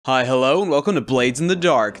Hi, hello, and welcome to Blades in the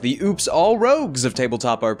Dark, the oops all rogues of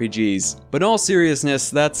tabletop RPGs. But in all seriousness,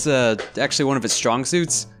 that's actually one of its strong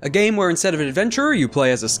suits. A game where instead of an adventurer, you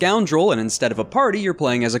play as a scoundrel, and instead of a party, you're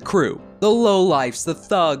playing as a crew. The lowlifes, the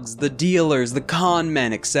thugs, the dealers, the con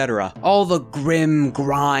men, etc. All the grim,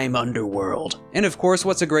 grime underworld. And of course,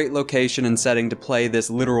 what's a great location and setting to play this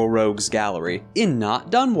literal rogues gallery? In not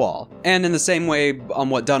Dunwall. And in the same way on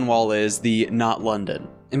what Dunwall is, the not London.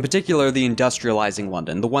 In particular, the industrializing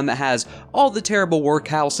London, the one that has all the terrible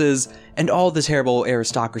workhouses and all the terrible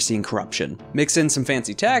aristocracy and corruption. Mix in some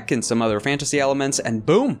fancy tech and some other fantasy elements, and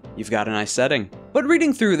boom, you've got a nice setting. But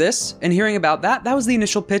reading through this and hearing about that was the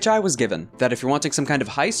initial pitch I was given. That if you're wanting some kind of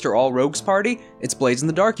heist or all rogues party, it's Blades in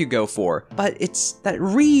the Dark you go for. But it's that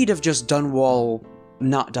read of just Dunwall,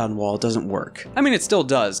 not Dunwall, doesn't work. I mean, it still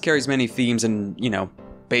does, carries many themes and,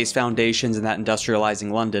 base foundations in that industrializing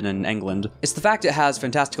London and England. It's the fact it has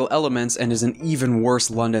fantastical elements and is an even worse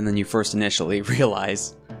London than you first initially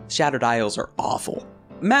realize. Shattered Isles are awful.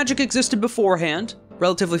 Magic existed beforehand,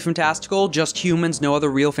 relatively fantastical, just humans, no other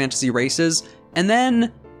real fantasy races, and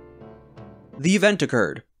then the event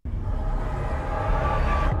occurred.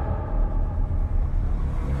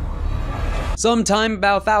 Sometime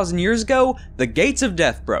about 1,000 years ago, the gates of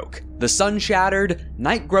death broke. The sun shattered,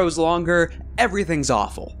 night grows longer, everything's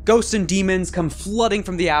awful. Ghosts and demons come flooding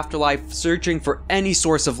from the afterlife, searching for any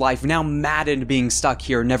source of life, now maddened being stuck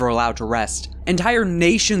here, never allowed to rest. Entire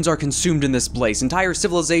nations are consumed in this place, entire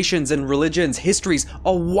civilizations and religions, histories,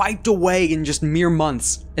 all wiped away in just mere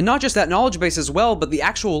months. And not just that knowledge base as well, but the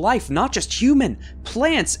actual life, not just human,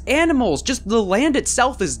 plants, animals, just the land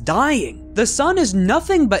itself is dying. The sun is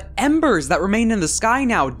nothing but embers that remain in the sky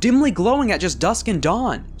now, dimly glowing at just dusk and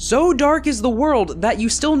dawn. So dark is the world that you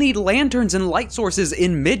still need lanterns and light sources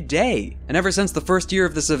in midday. And ever since the first year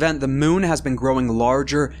of this event, the moon has been growing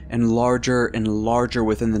larger and larger and larger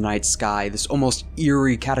within the night sky, this almost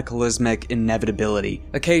eerie cataclysmic inevitability.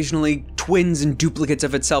 Occasionally, twins and duplicates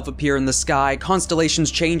of itself appear in the sky,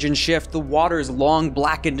 constellations change and shift, the waters long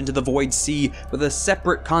blackened into the void sea, with a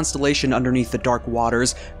separate constellation underneath the dark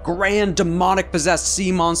waters, grand demonic possessed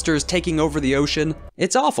sea monsters taking over the ocean.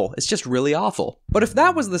 It's awful, it's just really awful. But if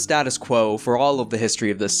that was the status quo for all of the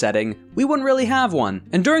history of this setting, we wouldn't really have one.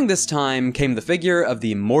 And during this time came the figure of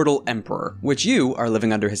the Immortal Emperor, which you are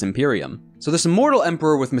living under his Imperium. So this immortal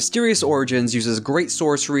emperor with mysterious origins uses great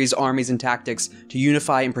sorceries, armies, and tactics to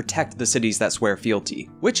unify and protect the cities that swear fealty,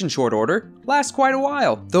 which in short order lasts quite a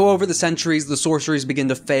while. Though over the centuries, the sorceries begin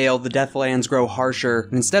to fail, the Deathlands grow harsher,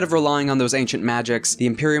 and instead of relying on those ancient magics, the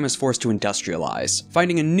Imperium is forced to industrialize,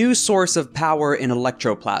 finding a new source of power in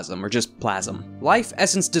electroplasm, or just plasm. Life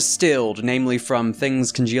essence distilled, namely from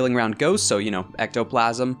things congealing around ghosts, so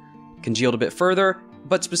ectoplasm, congealed a bit further,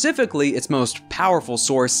 but specifically its most powerful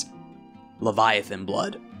source, Leviathan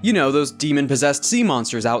blood. Those demon-possessed sea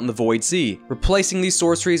monsters out in the void sea. Replacing these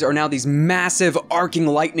sorceries are now these massive arcing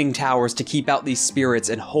lightning towers to keep out these spirits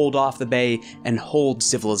and hold off the bay and hold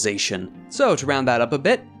civilization. So to round that up a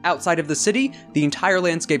bit, outside of the city, the entire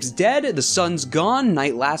landscape's dead, the sun's gone,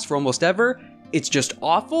 night lasts for almost ever, it's just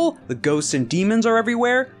awful, the ghosts and demons are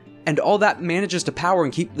everywhere, and all that manages to power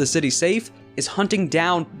and keep the city safe is hunting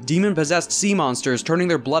down demon-possessed sea monsters, turning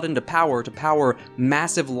their blood into power to power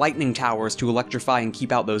massive lightning towers to electrify and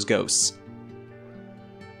keep out those ghosts.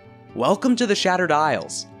 Welcome to the Shattered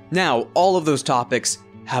Isles. Now, all of those topics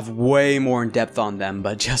have way more in depth on them,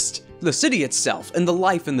 but just the city itself and the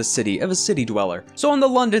life in the city of a city dweller. So on the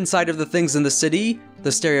London side of the things in the city,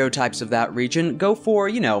 the stereotypes of that region go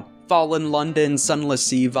for, fallen London, sunless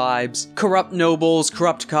sea vibes, corrupt nobles,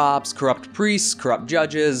 corrupt cops, corrupt priests, corrupt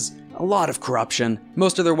judges, a lot of corruption.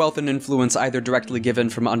 Most of their wealth and influence either directly given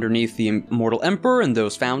from underneath the Immortal Emperor and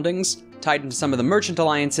those foundings, tied into some of the merchant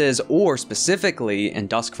alliances, or specifically, in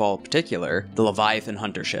Doskvol in particular, the Leviathan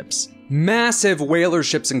hunter ships. Massive whaler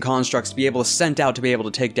ships and constructs to be able to send out to be able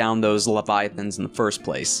to take down those Leviathans in the first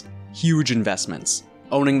place. Huge investments.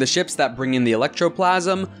 Owning the ships that bring in the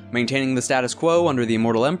electroplasm, maintaining the status quo under the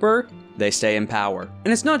Immortal Emperor, they stay in power.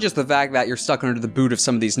 And it's not just the fact that you're stuck under the boot of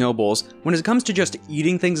some of these nobles. When it comes to just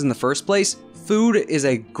eating things in the first place, food is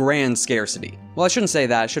a grand scarcity. Well, I shouldn't say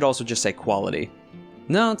that, I should also just say quality.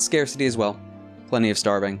 No, it's scarcity as well. Plenty of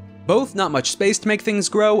starving. Both not much space to make things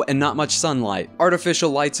grow, and not much sunlight.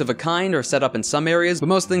 Artificial lights of a kind are set up in some areas, but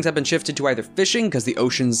most things have been shifted to either fishing, because the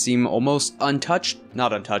oceans seem almost untouched.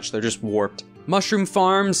 Not untouched, they're just warped. Mushroom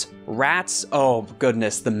farms, rats, oh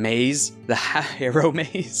goodness, the maze, the arrow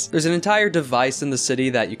maze. There's an entire device in the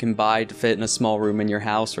city that you can buy to fit in a small room in your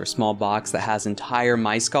house or a small box that has entire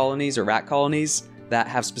mice colonies or rat colonies that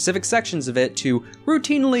have specific sections of it to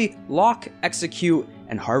routinely lock, execute,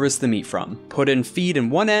 and harvest the meat from. Put in feed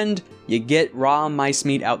in one end, you get raw mice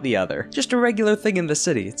meat out the other. Just a regular thing in the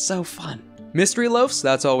city, it's so fun. Mystery loafs,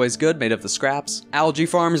 that's always good, made of the scraps. Algae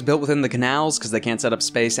farms built within the canals because they can't set up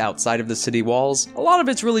space outside of the city walls. A lot of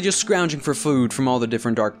it's really just scrounging for food from all the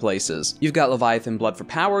different dark places. You've got Leviathan blood for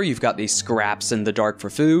power, you've got these scraps in the dark for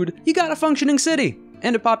food, you got a functioning city.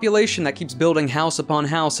 And a population that keeps building house upon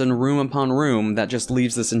house and room upon room that just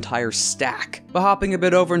leaves this entire stack. But hopping a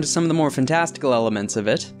bit over into some of the more fantastical elements of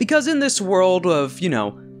it, because in this world of, you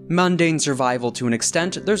know, mundane survival to an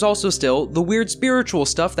extent, there's also still the weird spiritual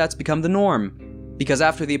stuff that's become the norm. Because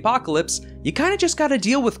after the apocalypse, you kinda just gotta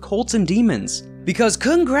deal with cults and demons. Because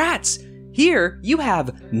congrats! Here, you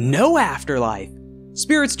have no afterlife.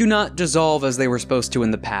 Spirits do not dissolve as they were supposed to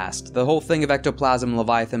in the past. The whole thing of ectoplasm and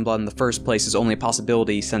Leviathan blood in the first place is only a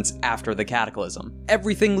possibility since after the cataclysm.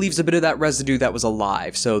 Everything leaves a bit of that residue that was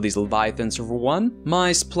alive, so these Leviathans are for one,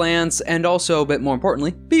 mice, plants, and also, a bit more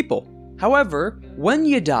importantly, people. However, when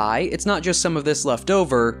you die, it's not just some of this left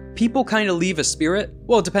over, people kinda leave a spirit.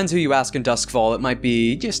 Well, it depends who you ask in Doskvol, it might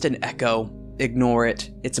be just an echo. Ignore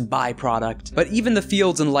it, it's a byproduct. But even the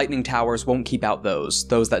fields and lightning towers won't keep out those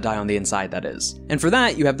that die on the inside, that is. And for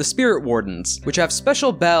that, you have the spirit wardens, which have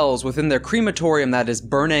special bells within their crematorium that is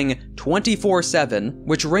burning 24/7,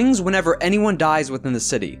 which rings whenever anyone dies within the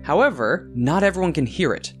city. However, not everyone can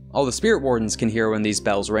hear it. All the spirit wardens can hear when these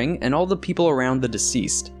bells ring, and all the people around the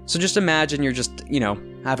deceased. So just imagine you're just, you know,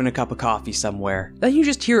 having a cup of coffee somewhere. Then you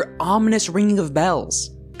just hear ominous ringing of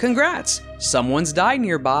bells. Congrats! Someone's died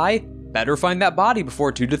nearby. Better find that body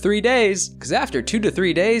before 2 to 3 days, because after 2 to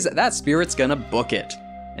 3 days, that spirit's gonna book it.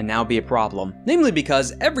 And now be a problem. Namely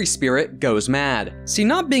because every spirit goes mad. See,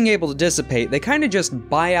 not being able to dissipate, they kinda just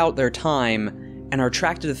buy out their time and are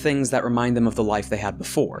attracted to things that remind them of the life they had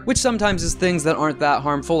before. Which sometimes is things that aren't that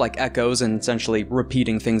harmful, like echoes and essentially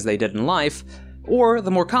repeating things they did in life, or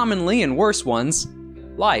the more commonly and worse ones,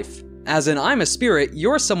 life. As in, I'm a spirit,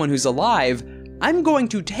 you're someone who's alive, I'm going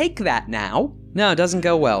to take that now. No, it doesn't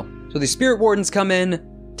go well. So the spirit wardens come in,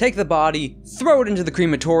 take the body, throw it into the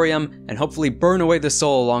crematorium, and hopefully burn away the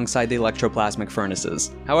soul alongside the electroplasmic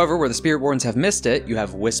furnaces. However, where the spirit wardens have missed it, you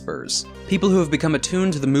have whispers. People who have become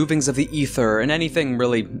attuned to the movings of the ether and anything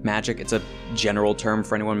really magic, it's a general term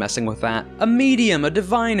for anyone messing with that. A medium, a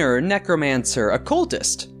diviner, a necromancer, a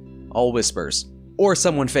cultist. All whispers. Or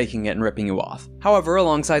someone faking it and ripping you off. However,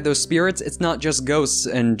 alongside those spirits, it's not just ghosts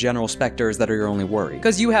and general specters that are your only worry.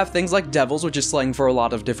 Because you have things like devils, which is slang for a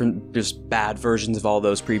lot of different, just bad versions of all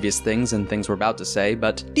those previous things and things we're about to say,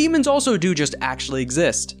 but demons also do just actually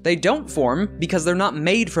exist. They don't form because they're not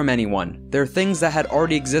made from anyone. They're things that had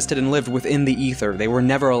already existed and lived within the ether. They were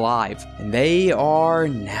never alive. And they are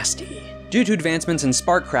nasty. Due to advancements in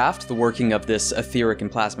sparkcraft, the working of this etheric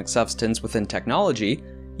and plasmic substance within technology,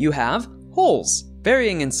 you have holes.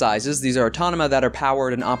 Varying in sizes, these are autonoma that are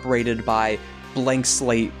powered and operated by blank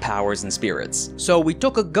slate powers and spirits. So we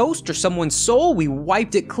took a ghost or someone's soul, we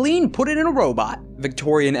wiped it clean, put it in a robot.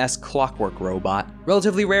 Victorian-esque clockwork robot.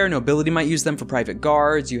 Relatively rare, nobility might use them for private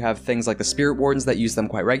guards, you have things like the spirit wardens that use them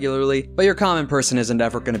quite regularly, but your common person isn't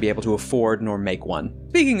ever going to be able to afford nor make one.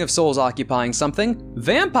 Speaking of souls occupying something,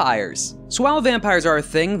 vampires! So while vampires are a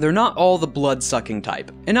thing, they're not all the blood-sucking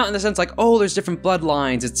type. And not in the sense like, oh, there's different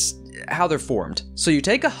bloodlines, it's how they're formed. So you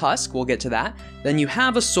take a husk, we'll get to that, then you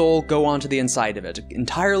have a soul go onto the inside of it,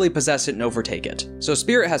 entirely possess it and overtake it. So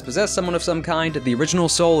spirit has possessed someone of some kind, the original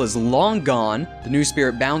soul is long gone, the new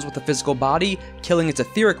spirit bounds with the physical body, killing its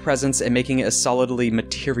etheric presence and making it a solidly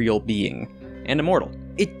material being, and immortal.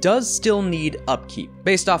 It does still need upkeep.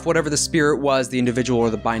 Based off whatever the spirit was, the individual or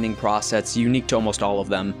the binding process, unique to almost all of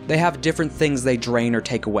them, they have different things they drain or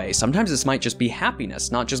take away. Sometimes this might just be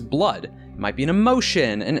happiness, not just blood. It might be an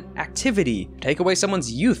emotion, an activity. Take away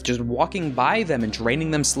someone's youth, just walking by them and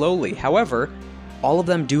draining them slowly. However, all of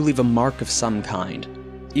them do leave a mark of some kind,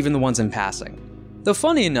 even the ones in passing. Though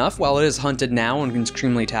funny enough, while it is hunted now and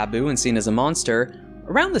extremely taboo and seen as a monster,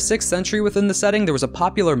 around the 6th century within the setting, there was a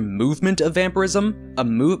popular movement of vampirism,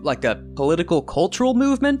 like a political cultural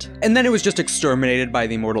movement, and then it was just exterminated by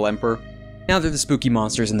the immortal emperor. Now they're the spooky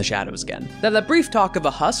monsters in the shadows again. That brief talk of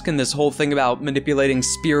a husk and this whole thing about manipulating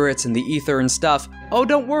spirits and the ether and stuff, oh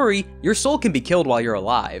don't worry, your soul can be killed while you're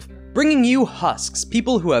alive. Bringing you husks,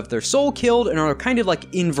 people who have their soul killed and are kind of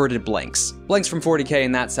like inverted blanks. Blanks from 40k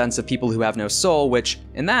in that sense of people who have no soul, which,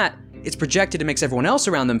 in that, it's projected, it makes everyone else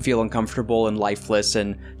around them feel uncomfortable and lifeless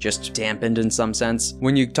and just dampened in some sense.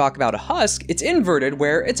 When you talk about a husk, it's inverted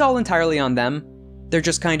where it's all entirely on them. They're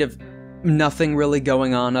just kind of Nothing really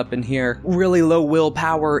going on up in here. Really low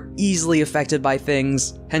willpower, easily affected by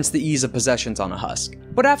things, hence the ease of possessions on a husk.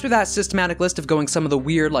 But after that systematic list of going some of the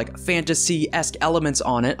weird, like, fantasy-esque elements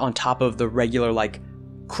on it, on top of the regular, like,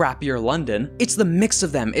 crappier London, it's the mix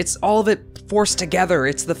of them. It's all of it forced together.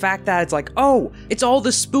 It's the fact that it's like, oh, it's all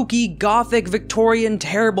the spooky, gothic, Victorian,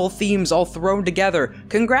 terrible themes all thrown together.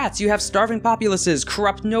 Congrats, you have starving populaces,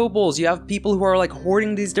 corrupt nobles, you have people who are like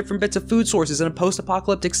hoarding these different bits of food sources in a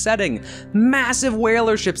post-apocalyptic setting, massive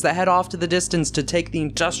whaler ships that head off to the distance to take the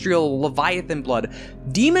industrial Leviathan blood,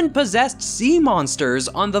 demon-possessed sea monsters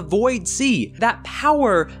on the void sea, that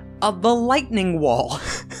power of the lightning wall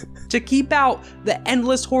to keep out the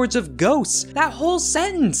endless hordes of ghosts. That whole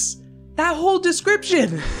sentence, that whole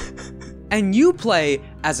description. And you play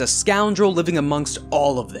as a scoundrel living amongst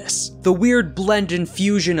all of this. The weird blend and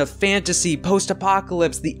fusion of fantasy,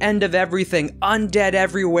 post-apocalypse, the end of everything, undead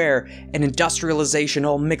everywhere, and industrialization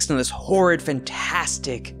all mixed in this horrid,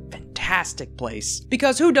 fantastic place.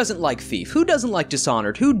 Because who doesn't like Thief? Who doesn't like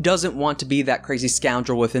Dishonored? Who doesn't want to be that crazy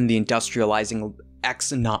scoundrel within the industrializing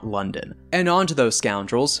X, not London? And on to those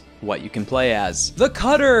scoundrels, what you can play as. The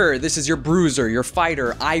Cutter! This is your bruiser, your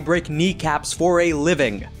fighter. I break kneecaps for a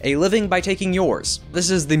living. A living by taking yours.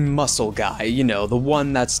 This is the muscle guy, you know, the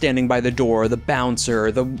one that's standing by the door, the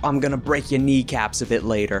bouncer, the I'm gonna break your kneecaps a bit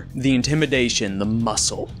later. The intimidation, the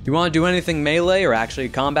muscle. You wanna do anything melee or actually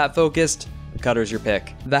combat focused? The Cutter's your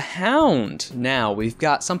pick. The Hound. Now, we've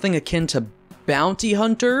got something akin to bounty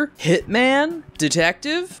hunter, hitman,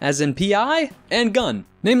 detective, as in PI, and gun.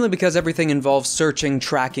 Namely because everything involves searching,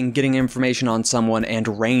 tracking, getting information on someone,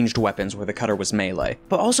 and ranged weapons where the Cutter was melee.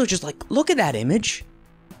 But also just like, look at that image.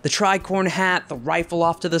 The tricorn hat, the rifle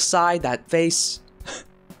off to the side, that face.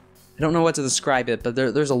 I don't know what to describe it, but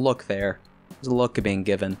there's a look there. There's a look being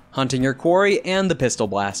given. Hunting your quarry and the pistol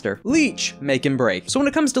blaster. Leech, make and break. So when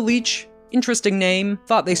it comes to Leech, interesting name.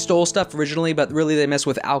 Thought they stole stuff originally, but really they mess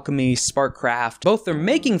with alchemy, sparkcraft. Both they're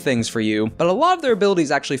making things for you, but a lot of their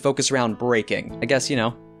abilities actually focus around breaking. I guess, you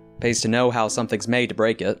know, pays to know how something's made to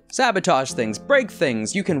break it. Sabotage things, break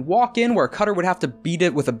things. You can walk in where a Cutter would have to beat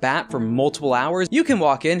it with a bat for multiple hours. You can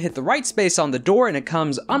walk in, hit the right space on the door, and it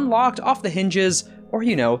comes unlocked off the hinges, or,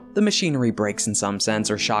 you know, the machinery breaks in some sense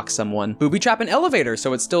or shocks someone. Booby trap an elevator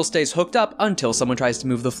so it still stays hooked up until someone tries to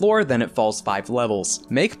move the floor, then it falls 5 levels.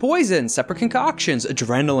 Make poison, separate concoctions,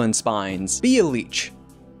 adrenaline spines. Be a leech.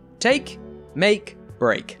 Take, make,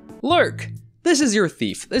 break. Lurk. This is your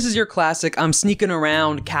thief. This is your classic, I'm sneaking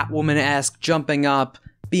around, Catwoman-esque, jumping up,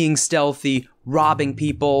 being stealthy, robbing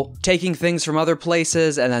people, taking things from other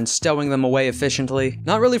places, and then stowing them away efficiently.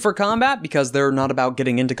 Not really for combat, because they're not about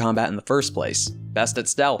getting into combat in the first place. Best at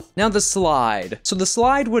stealth. Now the Slide. So the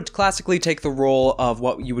Slide would classically take the role of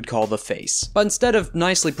what you would call the face. But instead of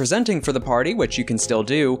nicely presenting for the party, which you can still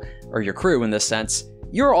do, or your crew in this sense,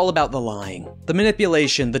 you're all about the lying, the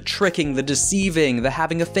manipulation, the tricking, the deceiving, the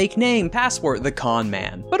having a fake name, password, the con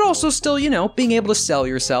man. But also still, you know, being able to sell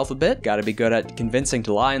yourself a bit. Gotta be good at convincing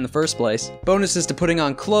to lie in the first place. Bonuses to putting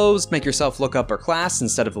on clothes, make yourself look upper class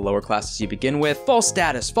instead of the lower classes you begin with. False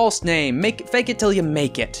status, false name, fake it till you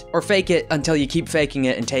make it. Or fake it until you keep faking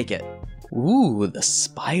it and take it. Ooh, the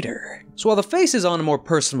Spider. So while the face is on a more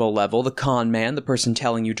personal level, the con man, the person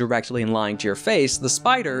telling you directly and lying to your face, the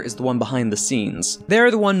Spider is the one behind the scenes.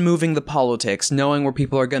 They're the one moving the politics, knowing where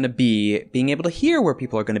people are gonna be, being able to hear where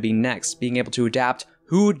people are gonna be next, being able to adapt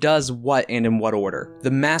who does what and in what order.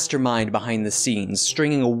 The mastermind behind the scenes,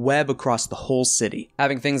 stringing a web across the whole city.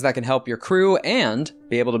 Having things that can help your crew and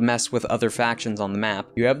be able to mess with other factions on the map.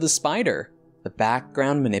 You have the Spider, the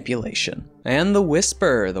background manipulation. And the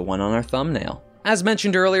Whisper, the one on our thumbnail. As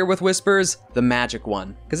mentioned earlier with Whispers, the magic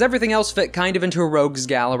one. Because everything else fit kind of into a rogue's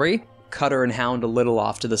gallery. Cutter and Hound a little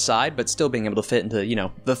off to the side, but still being able to fit into, you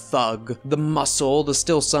know, the thug, the muscle, there's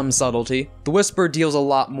still some subtlety. The Whisper deals a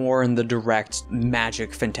lot more in the direct,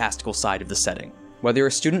 magic, fantastical side of the setting. Whether you're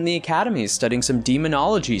a student in the academies studying some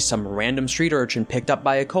demonology, some random street urchin picked up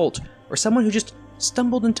by a cult, or someone who just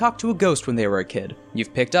stumbled and talked to a ghost when they were a kid.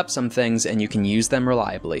 You've picked up some things and you can use them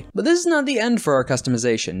reliably. But this is not the end for our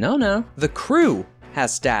customization, no. The crew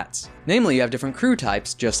has stats. Namely, you have different crew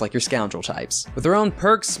types, just like your scoundrel types. With their own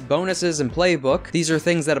perks, bonuses, and playbook, these are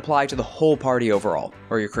things that apply to the whole party overall,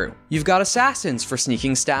 or your crew. You've got assassins for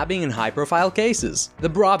sneaking, stabbing, and high-profile cases. The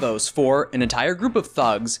Bravos for an entire group of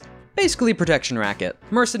thugs, basically protection racket.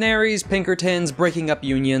 Mercenaries, Pinkertons, breaking up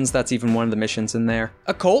unions, that's even one of the missions in there.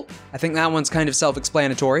 A cult, I think that one's kind of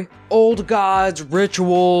self-explanatory. Old gods,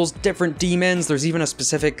 rituals, different demons, there's even a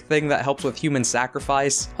specific thing that helps with human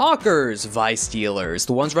sacrifice. Hawkers, vice dealers,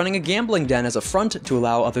 the ones running a gambling den as a front to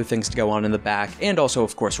allow other things to go on in the back, and also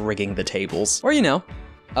of course rigging the tables. Or you know,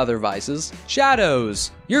 Other vices.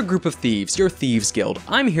 Shadows. You're a group of thieves. You're Thieves Guild.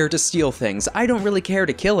 I'm here to steal things. I don't really care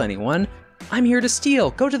to kill anyone. I'm here to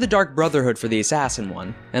steal. Go to the Dark Brotherhood for the assassin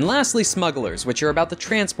one. And lastly, smugglers, which are about the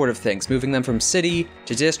transport of things, moving them from city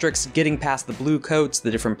to districts, getting past the blue coats,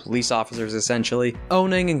 the different police officers essentially,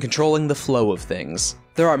 owning and controlling the flow of things.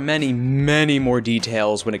 There are many, many more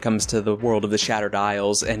details when it comes to the world of the Shattered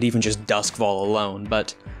Isles, and even just Doskvol alone,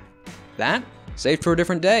 but that, saved for a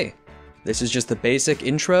different day. This is just the basic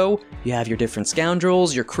intro. You have your different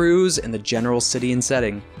scoundrels, your crews, and the general city and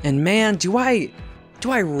setting. And man, do I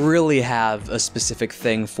really have a specific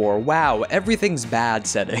thing for, wow, everything's bad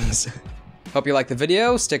settings. Hope you liked the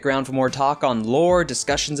video. Stick around for more talk on lore,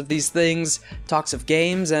 discussions of these things, talks of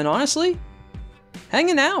games, and honestly,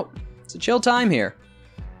 hanging out. It's a chill time here.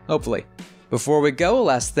 Hopefully. Before we go, a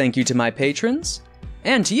last thank you to my patrons,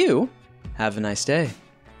 and to you, have a nice day.